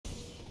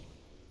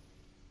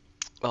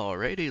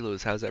Alrighty,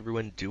 Lewis, how's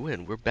everyone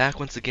doing? We're back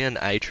once again.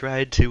 I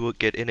tried to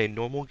get in a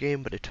normal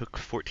game, but it took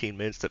 14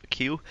 minutes to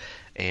queue,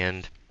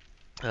 and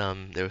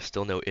there was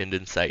still no end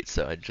in sight,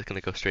 so I'm just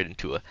gonna go straight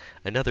into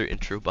another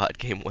intro bot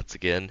game once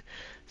again.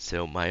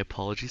 So my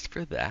apologies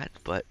for that,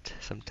 but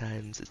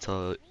sometimes it's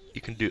all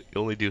you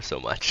only do so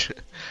much.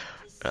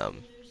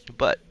 um,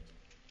 but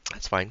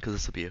that's fine because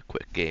this will be a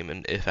quick game,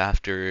 and if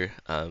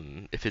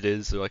it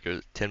is like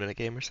a 10-minute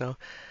game or so,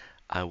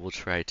 I will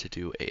try to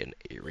do an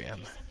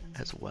ARAM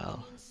as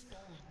well.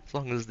 As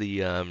long as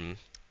the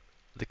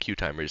queue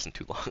timer isn't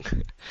too long.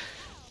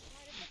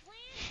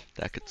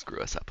 That could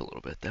screw us up a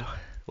little bit though.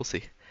 We'll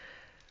see.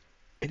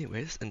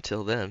 Anyways,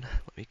 until then,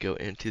 let me go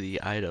into the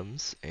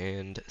items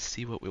and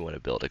see what we want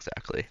to build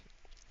exactly.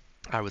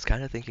 I was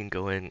kind of thinking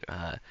going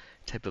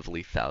type of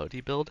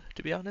lethality build,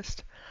 to be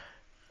honest,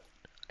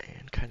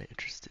 and kind of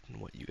interested in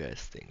what you guys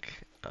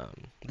think.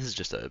 This is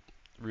just a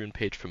rune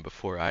page from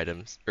before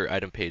items, or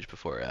item page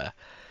before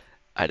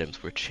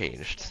items were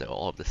changed, so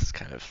all of this is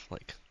kind of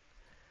like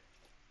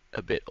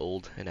a bit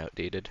old and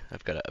outdated.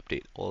 I've got to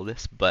update all of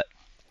this, but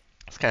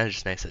it's kind of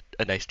just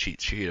a nice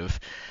cheat sheet of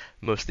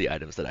most of the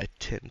items that I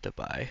tend to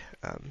buy,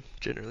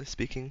 generally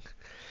speaking.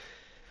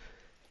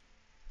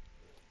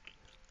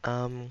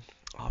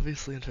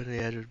 Obviously Infinity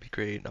Edge would be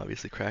great, and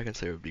obviously Kraken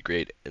Slayer would be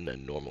great in a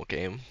normal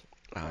game.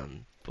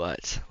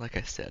 But like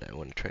I said, I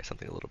want to try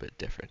something a little bit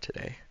different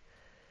today.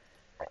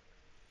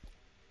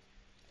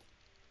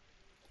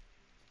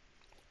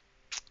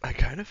 I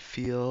kind of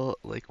feel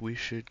like we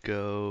should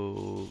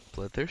go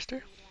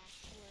Bloodthirster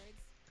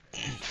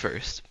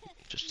first,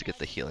 just to get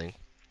the healing.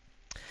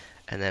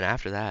 And then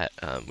after that,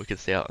 we could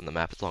stay out on the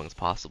map as long as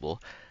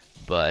possible,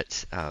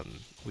 but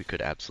we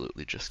could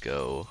absolutely just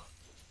go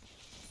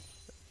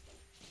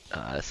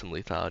some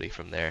lethality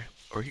from there.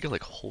 Or we could go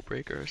like Hole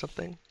Breaker or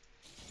something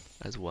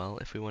as well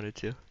if we wanted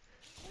to.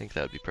 I think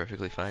that would be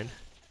perfectly fine.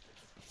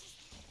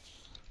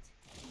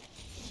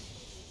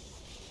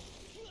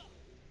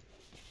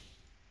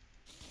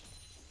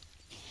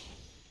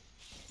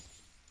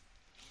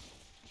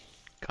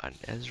 Got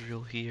an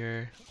Ezreal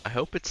here. I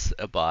hope it's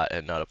a bot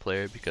and not a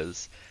player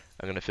because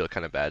I'm gonna feel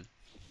kind of bad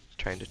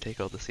trying to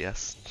take all the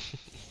CS.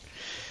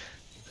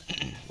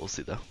 We'll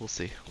see though, we'll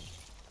see.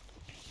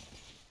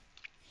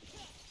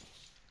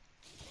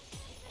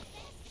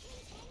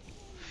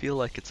 Feel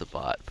like it's a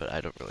bot, but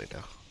I don't really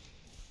know.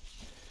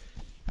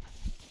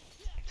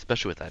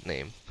 Especially with that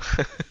name.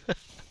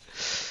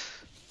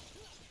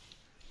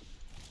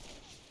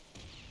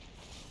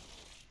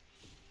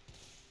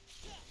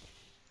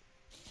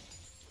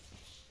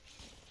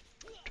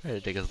 Try to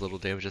take as little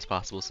damage as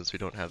possible since we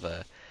don't have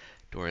a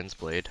Doran's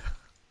Blade.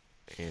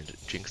 And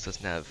Jinx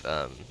doesn't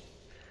have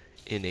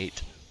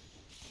innate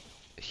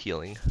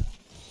healing,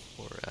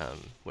 or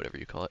whatever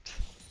you call it.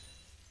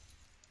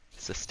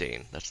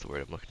 Sustain, that's the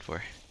word I'm looking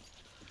for.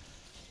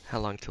 How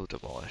long till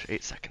demolish?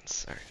 8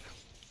 seconds, alright.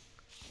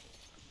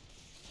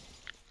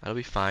 That'll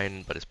be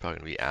fine, but it's probably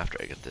going to be after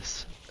I get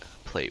this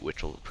plate,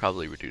 which will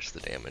probably reduce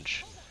the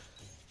damage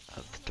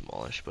of the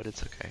demolish, but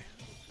it's okay.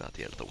 Not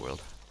the end of the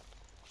world.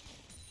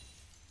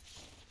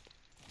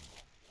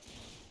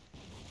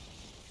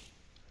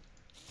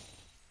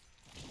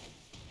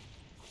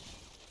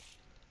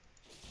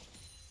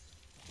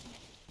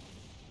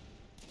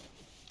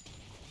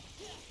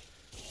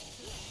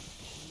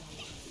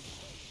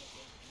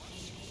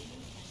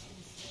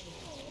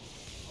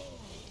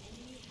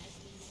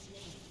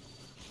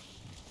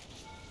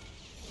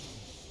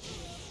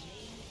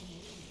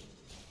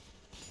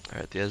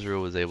 Alright, the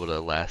Ezreal was able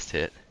to last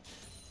hit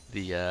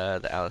the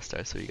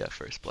Alistar, so he got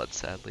first blood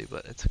sadly,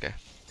 but it's okay.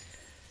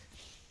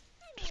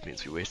 Just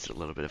means we wasted a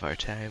little bit of our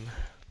time.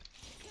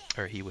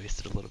 Or he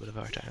wasted a little bit of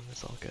our time,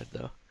 that's all good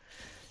though.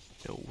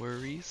 No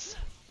worries.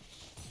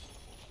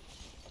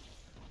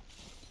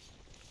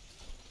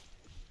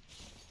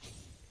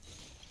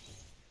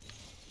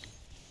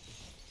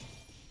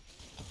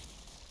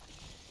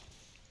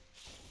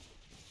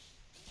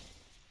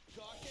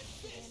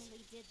 And we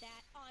did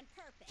that on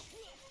purpose.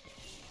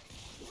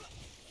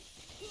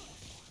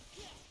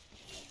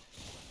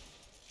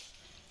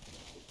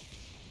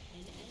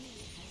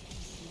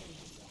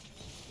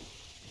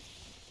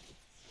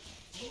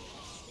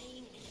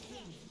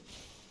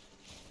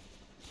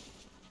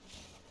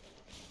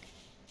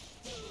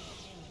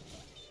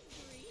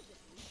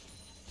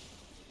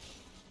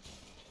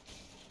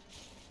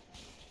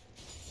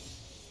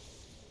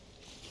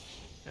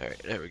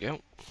 Alright, there we go.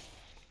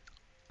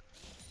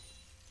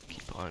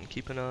 Keep on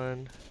keeping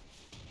on.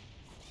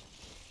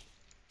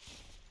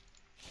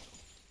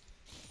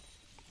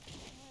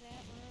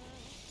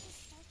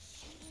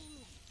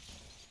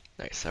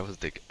 Nice, I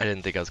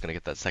didn't think I was gonna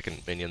get that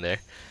second minion there,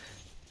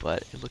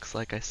 but it looks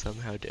like I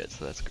somehow did,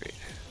 so that's great.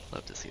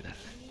 Love to see that.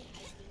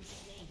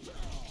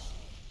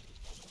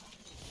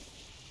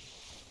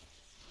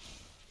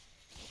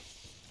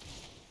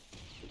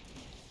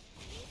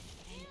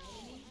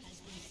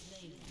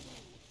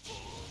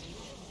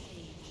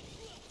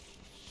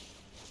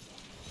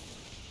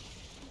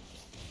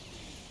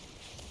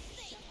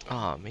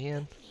 Aw,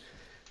 man.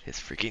 His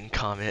freaking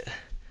comet.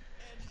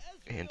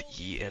 And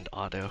E and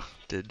auto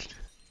did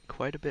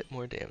quite a bit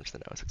more damage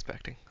than I was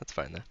expecting. That's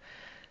fine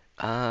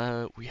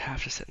though. We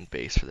have to set in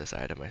base for this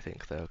item, I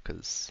think, though,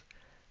 because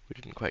we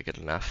didn't quite get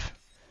enough.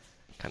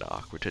 Kind of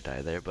awkward to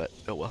die there, but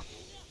oh well.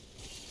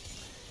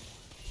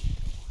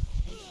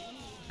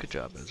 Good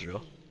job,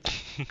 Israel.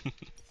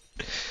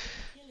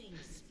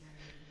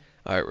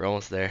 Alright, we're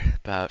almost there.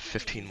 About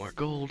 15 more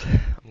gold.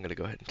 I'm gonna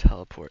go ahead and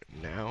teleport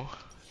now,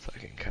 so I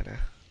can kind of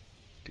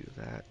do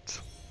that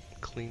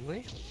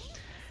cleanly.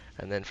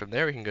 And then from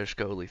there we can just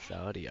go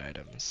lethality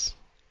items,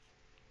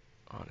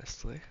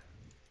 honestly.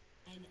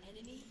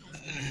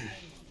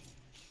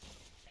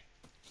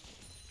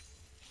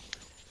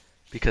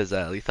 Because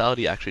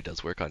lethality actually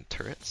does work on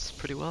turrets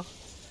pretty well.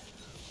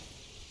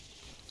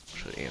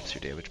 Actually amps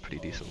your damage pretty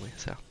decently,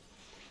 so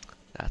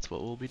that's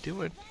what we'll be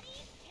doing.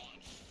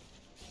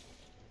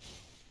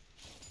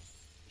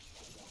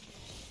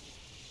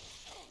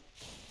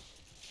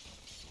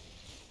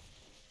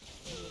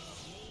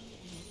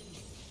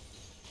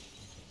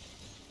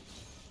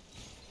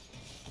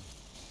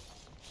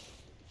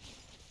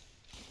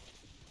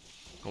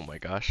 Oh my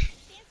gosh,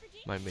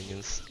 my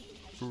minions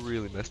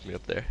really messed me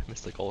up there.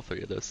 Missed like all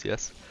 3 of those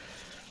CS.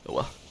 Oh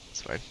well,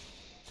 it's fine.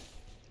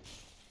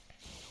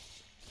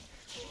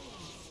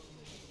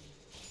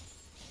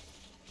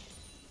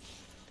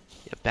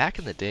 Yeah, back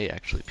in the day,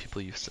 actually,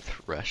 people used to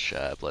rush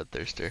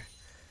Bloodthirster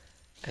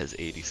as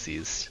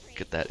ADCs,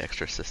 get that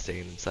extra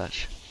sustain and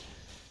such.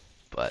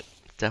 But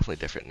definitely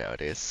different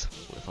nowadays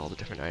with all the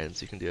different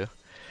items you can do.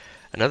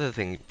 Another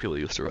thing people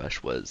used to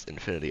rush was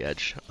Infinity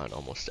Edge on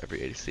almost every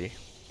ADC.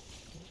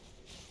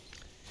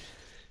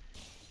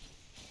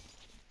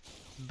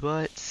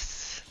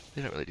 But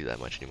they don't really do that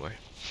much anymore.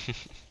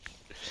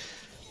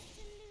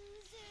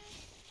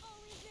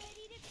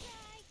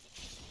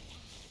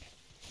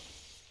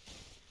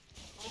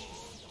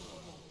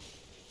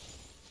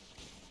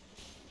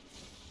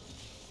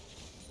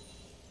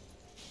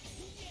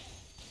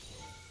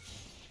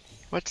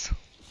 What?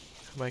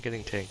 How am I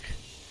getting tank?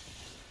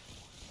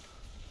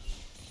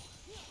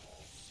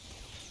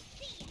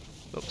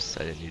 Oops,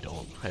 I didn't need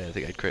ult. I didn't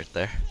think I'd crit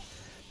there.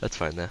 That's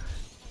fine though.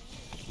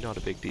 Not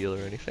a big deal or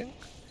anything.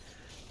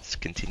 Let's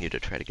continue to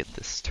try to get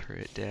this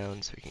turret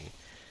down so we can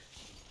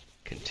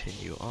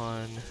continue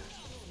on.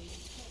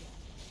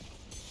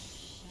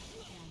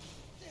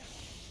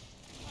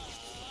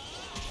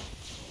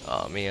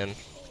 Oh man,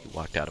 he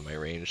walked out of my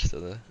range, so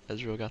the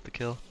Ezreal got the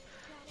kill.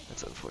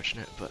 That's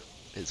unfortunate, but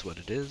is what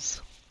it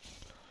is.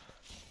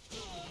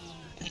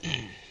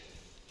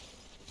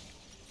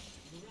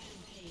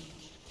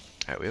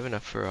 Alright, we have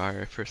enough for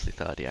our first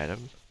lethality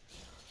item.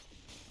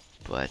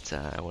 But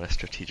I want to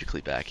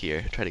strategically back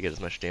here, try to get as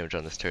much damage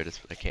on this turret as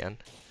I can.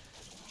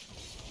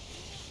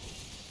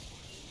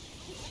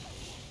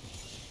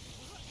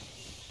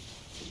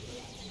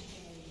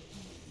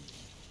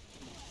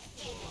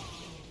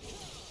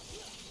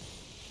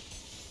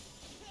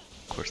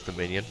 Of course the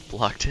minion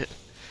blocked it.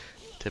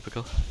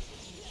 Typical.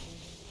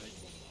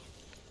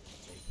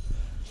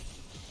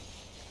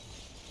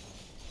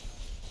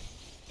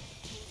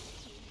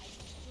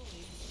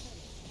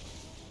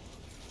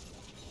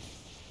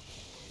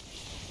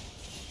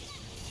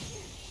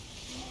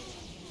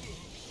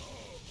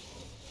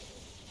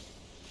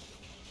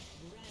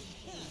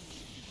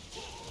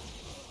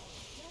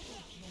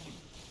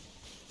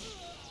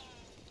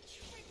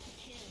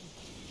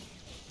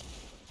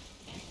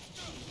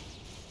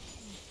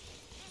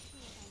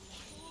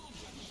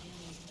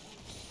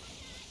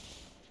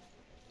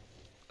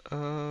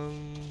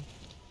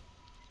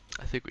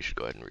 I think we should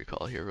go ahead and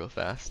recall here real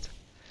fast.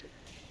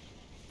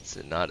 It's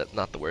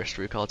not the worst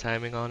recall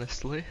timing,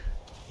 honestly.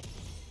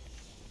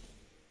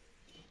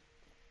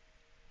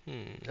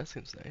 That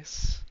seems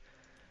nice.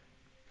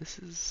 This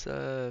is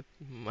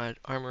my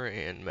armor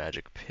and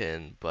magic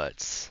pin,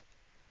 but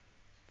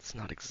it's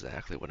not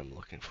exactly what I'm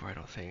looking for, I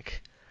don't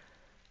think.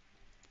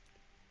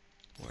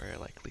 More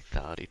like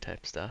lethality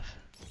type stuff.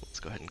 Let's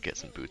go ahead and get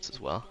some boots as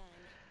well.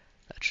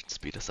 That should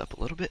speed us up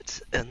a little bit,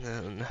 and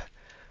then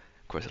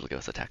of course it'll give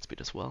us attack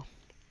speed as well.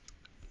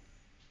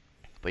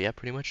 But yeah,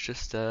 pretty much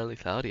just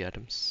lethality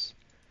items.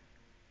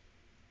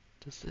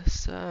 Does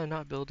this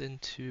not build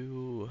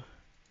into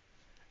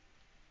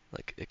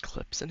like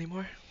Eclipse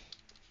anymore?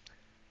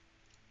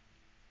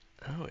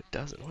 Oh, it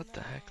doesn't. What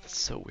the heck? That's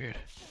so weird.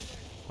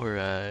 Or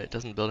it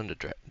doesn't build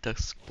into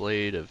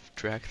Duskblade of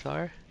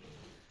Drakthar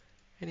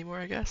anymore,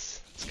 I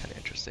guess. It's kind of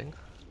interesting.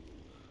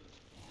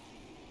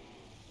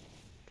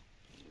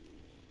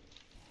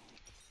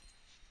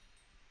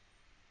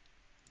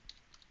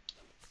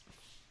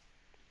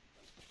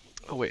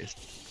 Oh wait,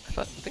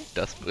 I think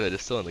Duskblade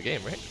is still in the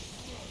game, right?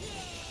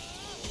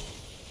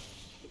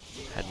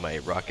 Had my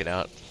rocket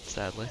out,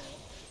 sadly.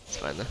 It's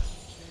fine though.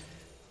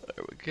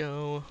 There we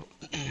go.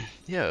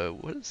 Yeah,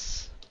 what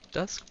does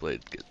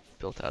Duskblade get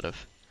built out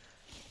of?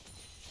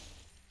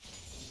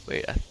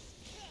 Wait,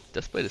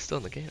 Duskblade is still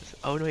in the game.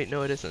 Oh no, wait,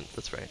 no it isn't.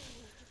 That's right.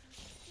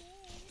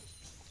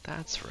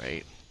 That's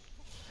right.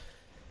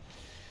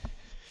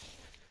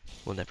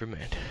 Well, never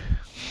mind.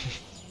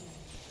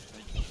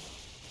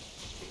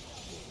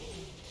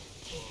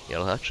 Yeah,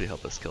 it'll actually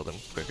help us kill them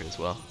quicker as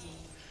well.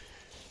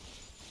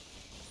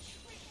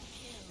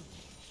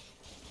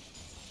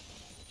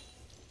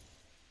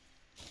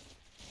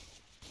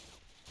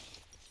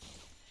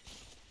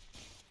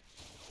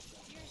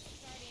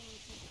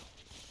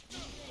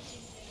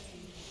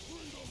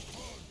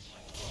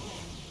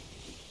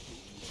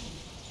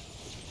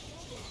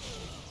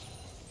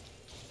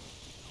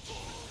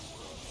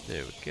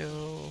 There we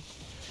go.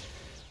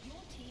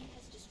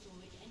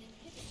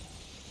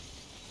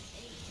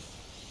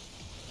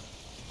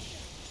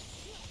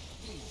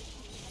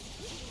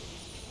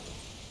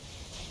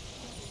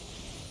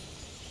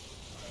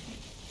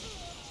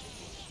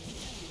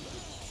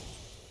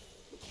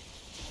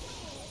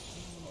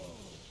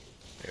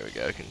 There we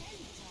go.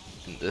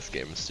 This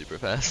game is super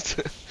fast.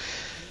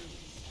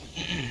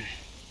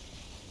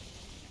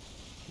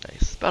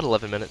 Nice. About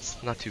 11 minutes.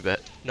 Not too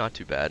bad. Not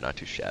too bad. Not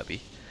too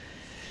shabby.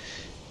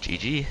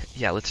 GG.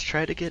 Yeah, let's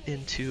try to get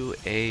into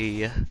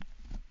an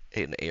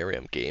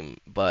ARAM game.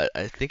 But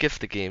I think if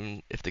the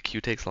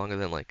queue takes longer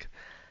than like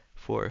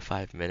 4 or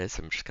 5 minutes,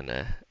 I'm just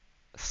gonna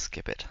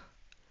skip it.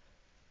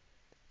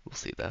 We'll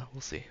see though.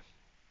 We'll see.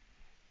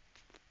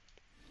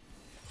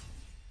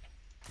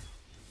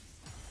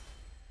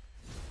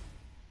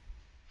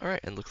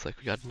 Alright, and looks like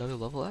we got another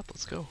level up.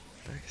 Let's go.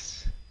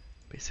 Nice.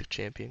 Basic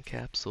champion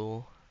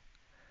capsule.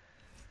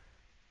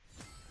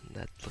 And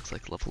that looks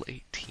like level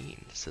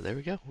 18. So there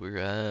we go. We're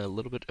a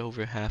little bit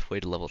over halfway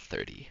to level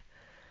 30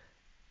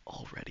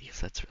 already.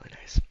 So that's really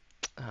nice.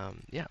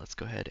 Yeah, let's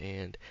go ahead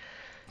and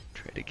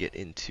try to get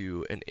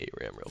into an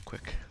ARAM real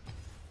quick.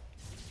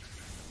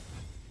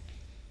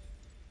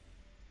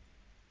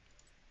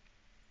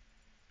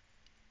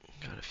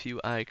 Got a few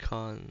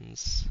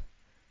icons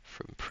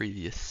from the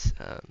previous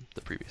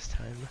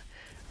time.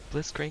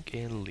 Blitzcrank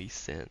and Lee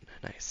Sin.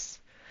 Nice.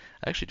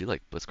 I actually do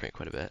like Blitzcrank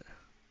quite a bit.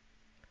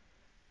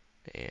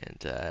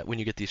 And when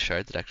you get these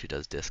shards, it actually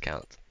does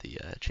discount the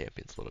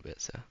champions a little bit,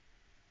 so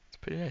it's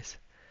pretty nice.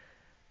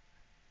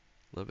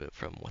 A little bit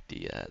from what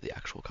the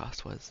actual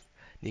cost was.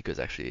 Nico's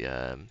actually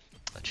a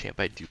champ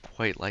I do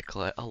quite like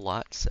a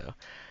lot, so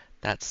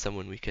that's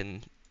someone we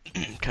can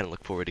kind of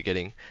look forward to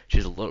getting.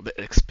 She's a little bit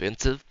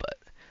expensive, but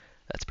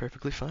that's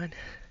perfectly fine.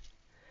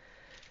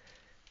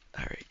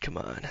 All right, come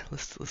on,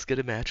 let's get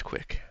a match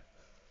quick.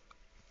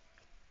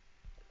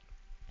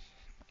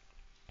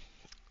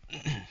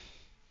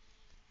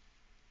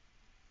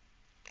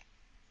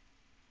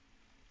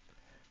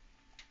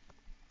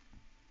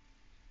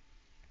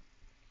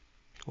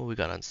 What we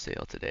got on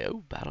sale today?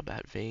 Oh, Battle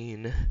Bat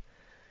Vayne,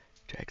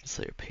 Dragon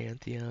Slayer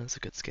Pantheon. It's a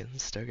good skin.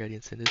 Star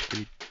Guardian Sin is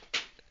pretty.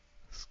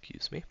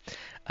 Excuse me.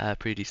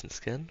 Pretty decent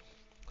skin.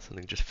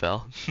 Something just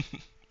fell.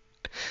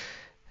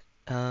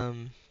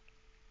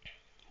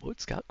 Wood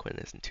Scout Quinn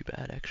isn't too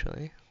bad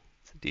actually.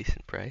 It's a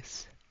decent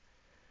price.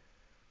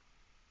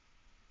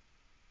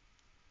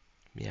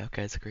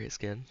 Meowkai's a great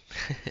skin.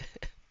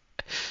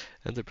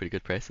 That's a pretty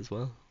good price as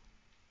well,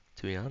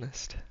 to be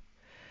honest.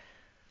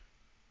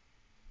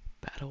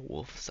 Battle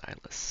Wolf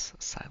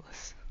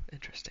Silas.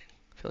 Interesting.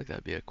 I feel like that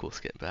would be a cool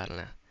skin, but I don't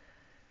know.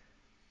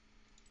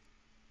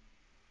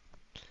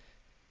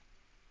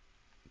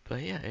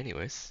 But yeah,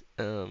 anyways,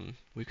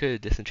 we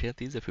could disenchant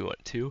these if we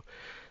want to.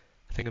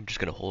 I think I'm just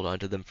gonna hold on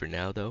to them for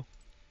now though,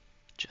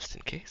 just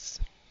in case.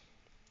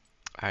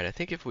 Alright, I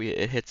think if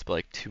it hits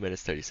like 2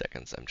 minutes 30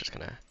 seconds, I'm just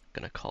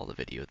gonna call the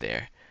video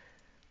there.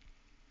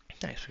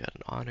 Nice, we got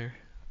an honor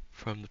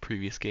from the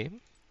previous game.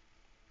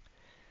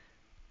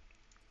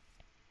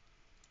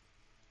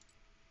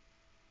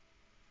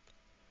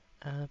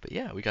 But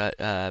yeah, we got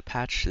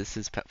patch. This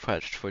is patch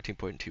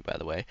 14.2, by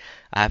the way.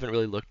 I haven't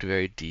really looked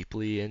very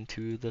deeply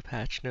into the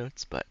patch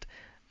notes, but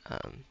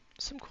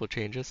some cool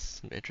changes,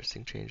 some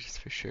interesting changes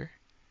for sure.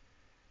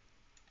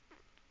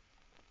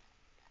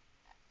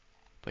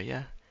 But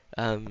yeah,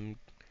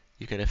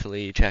 you can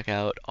definitely check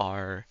out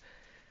our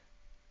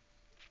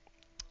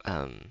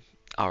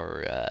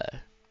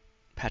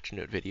patch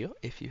note video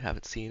if you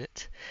haven't seen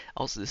it.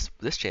 Also,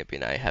 this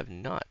champion I have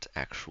not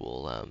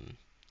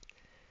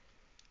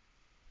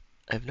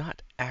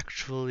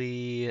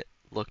actually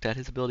looked at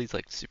his abilities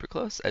like super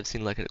close. I've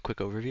seen like a quick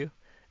overview,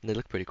 and they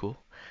look pretty cool.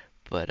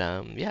 But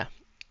yeah,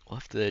 we'll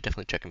have to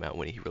definitely check him out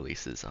when he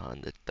releases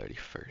on the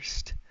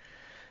 31st.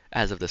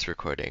 As of this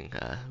recording,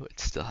 it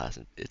still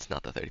hasn't. It's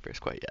not the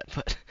 31st quite yet,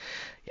 but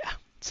yeah.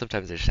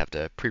 Sometimes I just have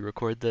to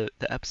pre-record the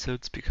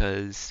episodes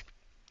because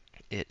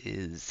it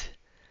is.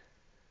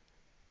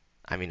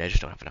 I mean, I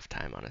just don't have enough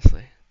time,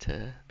 honestly,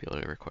 to be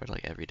able to record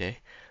like every day.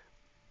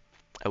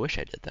 I wish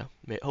I did though.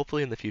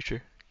 Hopefully in the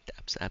future.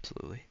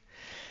 Absolutely.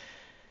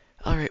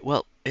 All right.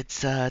 Well,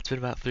 it's been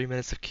about 3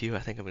 minutes of queue. I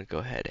think I'm gonna go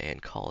ahead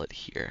and call it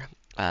here.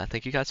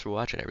 Thank you guys for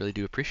watching. I really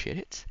do appreciate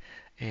it,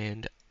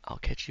 and I'll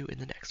catch you in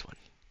the next one.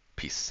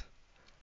 Peace.